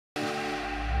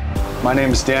My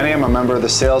name is Danny. I'm a member of the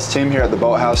sales team here at the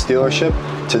Boathouse dealership.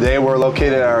 Today we're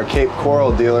located at our Cape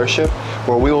Coral dealership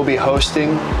where we will be hosting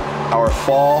our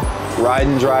fall ride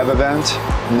and drive event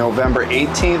November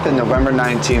 18th and November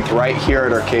 19th right here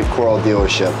at our Cape Coral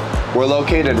dealership. We're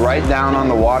located right down on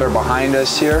the water behind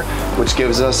us here, which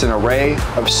gives us an array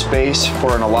of space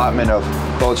for an allotment of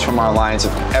boats from our lines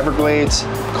of Everglades,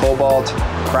 Cobalt,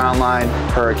 Crown Line,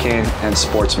 Hurricane, and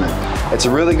Sportsman. It's a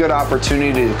really good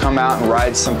opportunity to come out and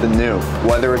ride something new,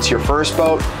 whether it's your first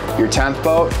boat, your 10th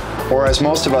boat, or as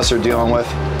most of us are dealing with,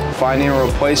 finding a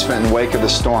replacement in the wake of the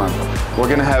storm. We're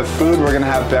gonna have food, we're gonna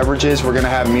have beverages, we're gonna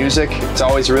have music. It's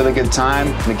always a really good time,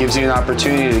 and it gives you an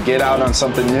opportunity to get out on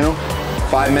something new.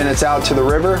 5 minutes out to the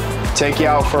river, take you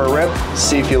out for a rip,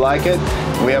 see if you like it.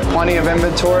 We have plenty of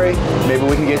inventory. Maybe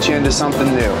we can get you into something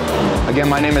new. Again,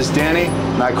 my name is Danny,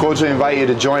 and I cordially invite you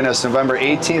to join us November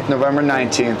 18th, November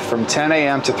 19th from 10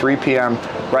 a.m. to 3 p.m.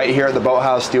 right here at the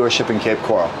Boathouse dealership in Cape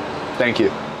Coral. Thank you.